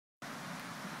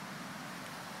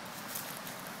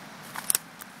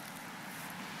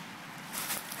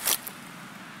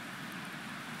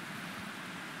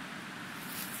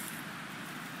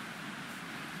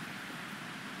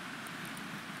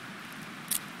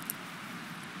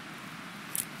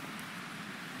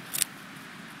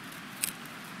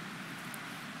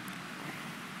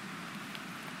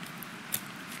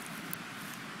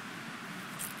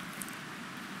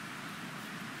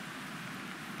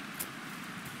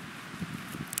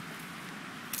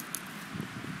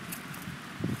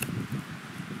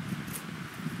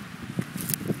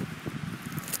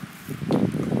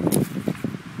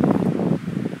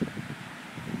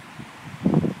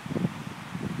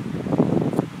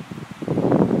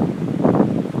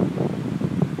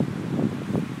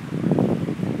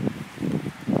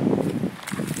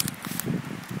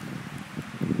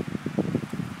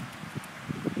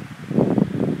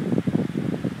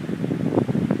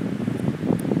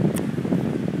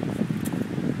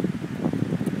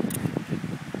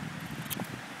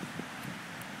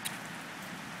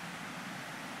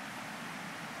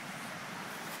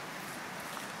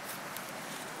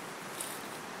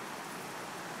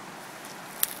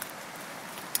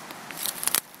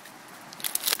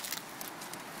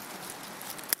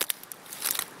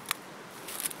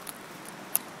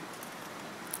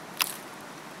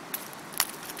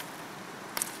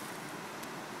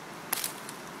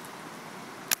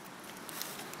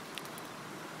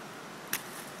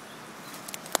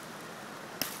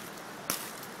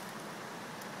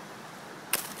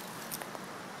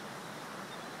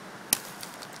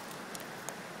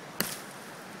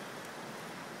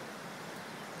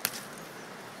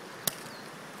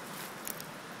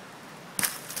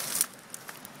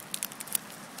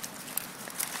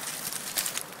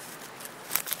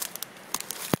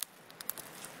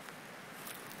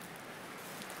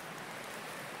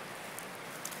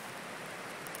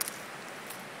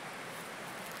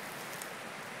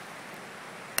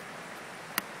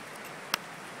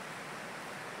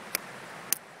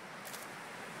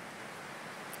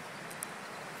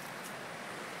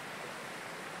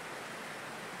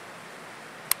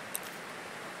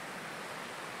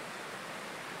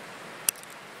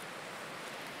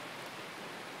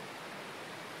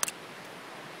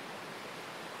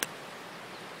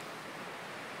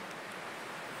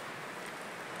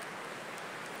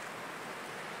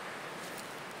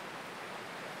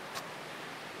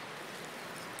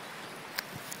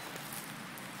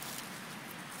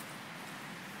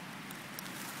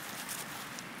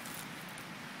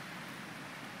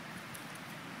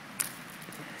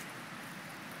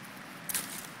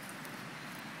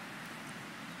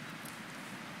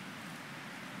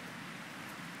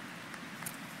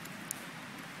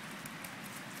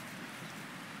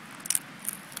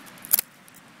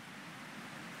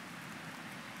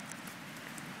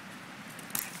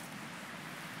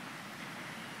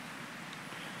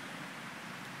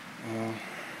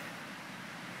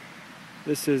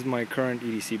This is my current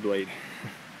EDC blade.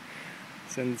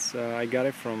 Since I got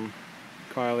it from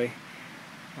Kylie,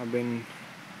 I've been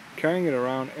carrying it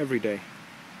around every day.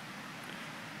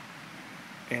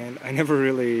 And I never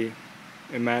really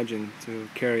imagined to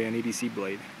carry an EDC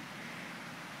blade,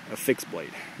 a fixed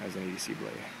blade as an EDC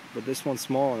blade. But this one's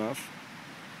small enough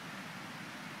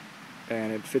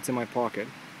and it fits in my pocket.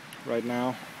 Right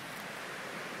now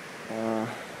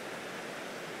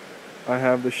I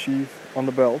have the sheath on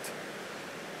the belt,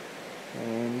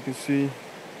 and you can see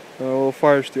a little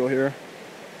fire steel here.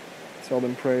 It's held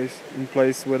in place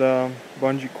with a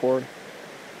bungee cord.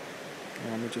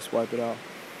 And let me just wipe it out.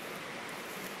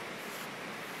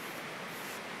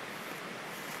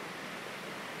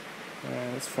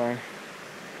 That's fine.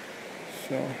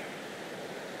 So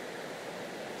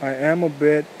I am a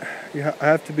bit, I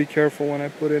have to be careful when I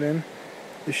put it in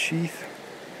the sheath.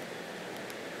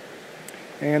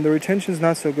 And the retention's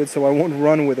not so good, so I won't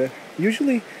run with it.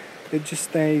 Usually it just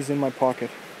stays in my pocket.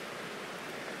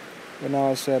 But now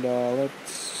I said,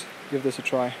 let's give this a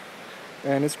try.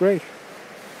 And it's great.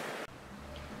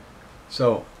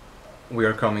 So, we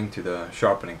are coming to the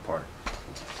sharpening part.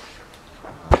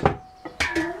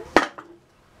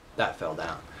 That fell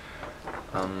down.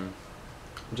 I'm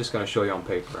just going to show you on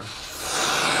paper.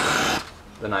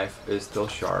 The knife is still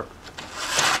sharp,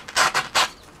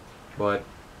 but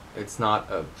it's not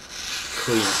a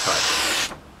clean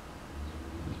cut.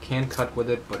 You can cut with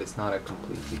it, but it's not a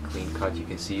completely clean cut. You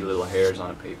can see little hairs on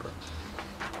the paper.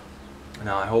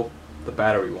 Now I hope the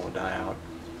battery won't die out,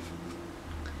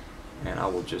 and I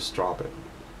will just drop it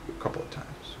a couple of times.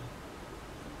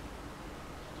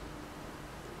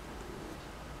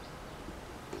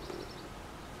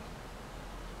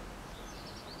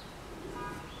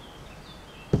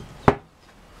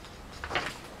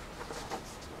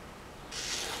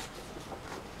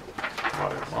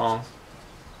 Got it wrong.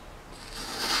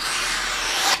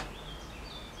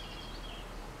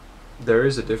 There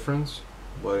is a difference,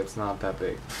 but it's not that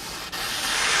big.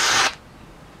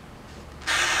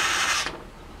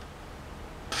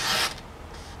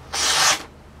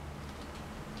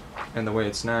 And the way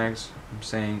it snags, I'm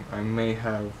saying I may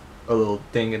have a little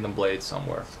ding in the blade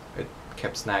somewhere. It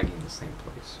kept snagging in the same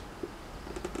place.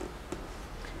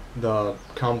 The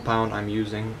compound I'm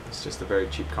using is just a very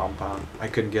cheap compound. I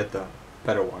couldn't get the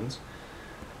better ones.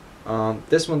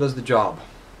 This one does the job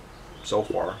so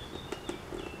far.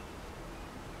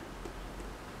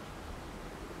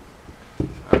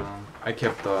 I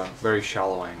kept a very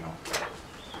shallow angle.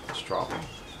 Just dropping.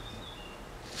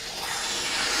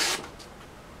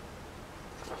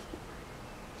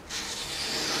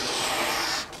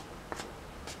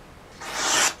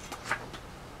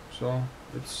 So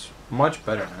it's much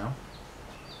better now.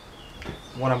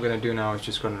 What I'm gonna do now is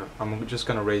I'm just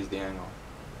gonna raise the angle.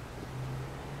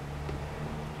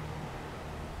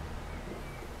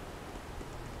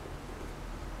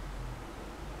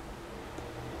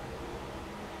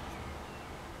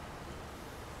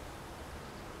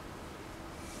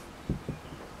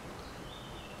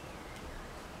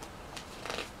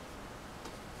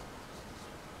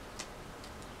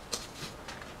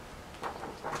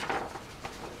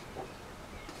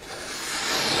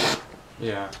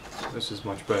 Yeah, this is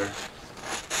much better.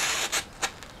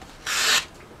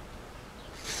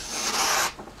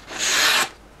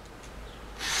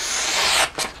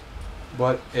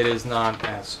 But it is not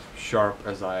as sharp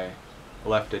as I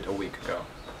left it a week ago.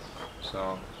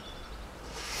 So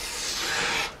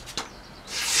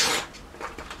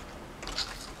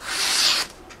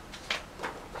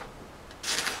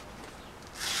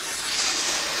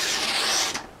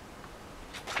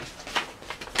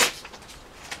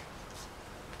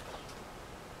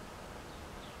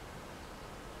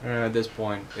and at this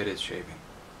point it is shaving,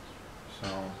 so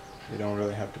you don't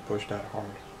really have to push that hard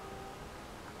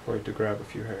for it to grab a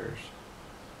few hairs.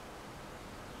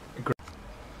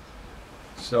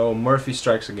 So Murphy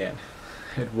strikes again.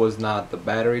 It was not the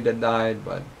battery that died,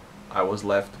 but I was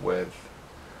left with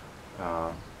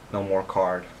no more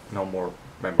card, no more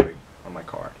memory on my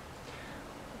card.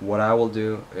 What I will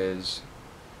do is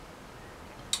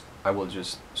I will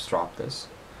just strop this.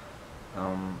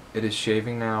 It is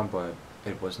shaving now, but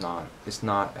it's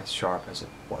not as sharp as it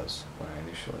was when I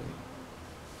initially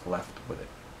left with it.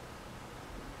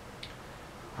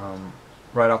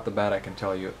 Right off the bat I can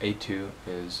tell you A2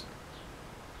 is,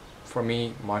 for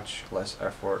me, much less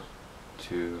effort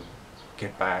to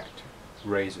get back to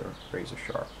razor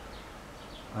sharp.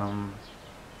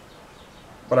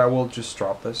 But I will just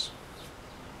strop this,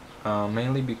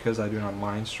 mainly because I do not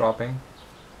mind stropping.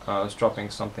 Stropping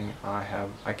is something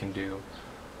I can do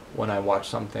when I watch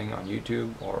something on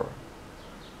YouTube or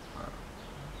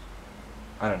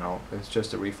I don't know, it's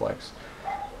just a reflex.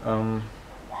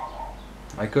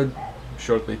 I could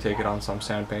shortly take it on some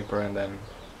sandpaper and then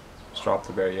strop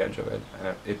the very edge of it,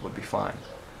 and it would be fine.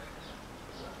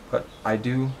 But I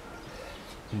do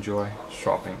enjoy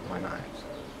stropping my knives.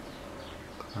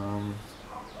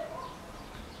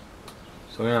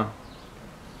 So yeah,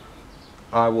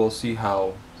 I will see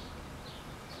how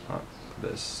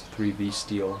this 3V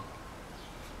steel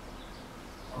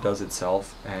does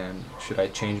itself, and should I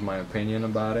change my opinion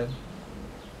about it,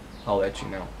 I'll let you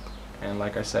know. And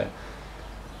like I said,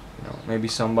 you know, maybe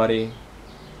somebody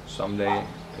someday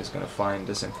is gonna find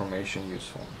this information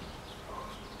useful.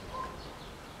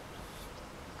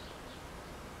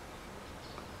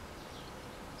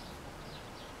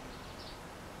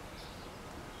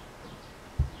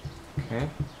 Okay.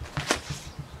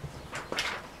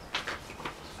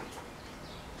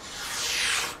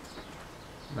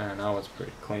 Man, now it's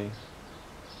pretty clean.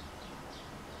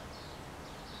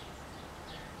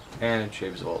 And it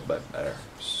shaves a little bit better.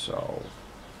 So,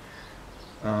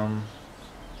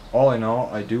 all in all,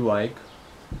 I do like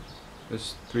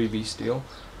this 3V steel,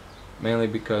 mainly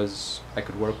because I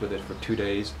could work with it for 2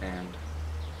 days and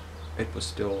it was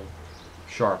still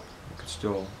sharp. I could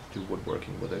still do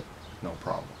woodworking with it, no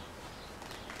problem.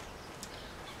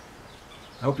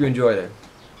 I hope you enjoyed it,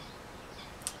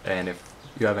 and if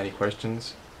you have any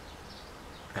questions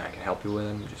and I can help you with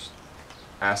them, just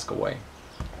ask away.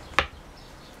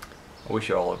 I wish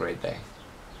you all a great day.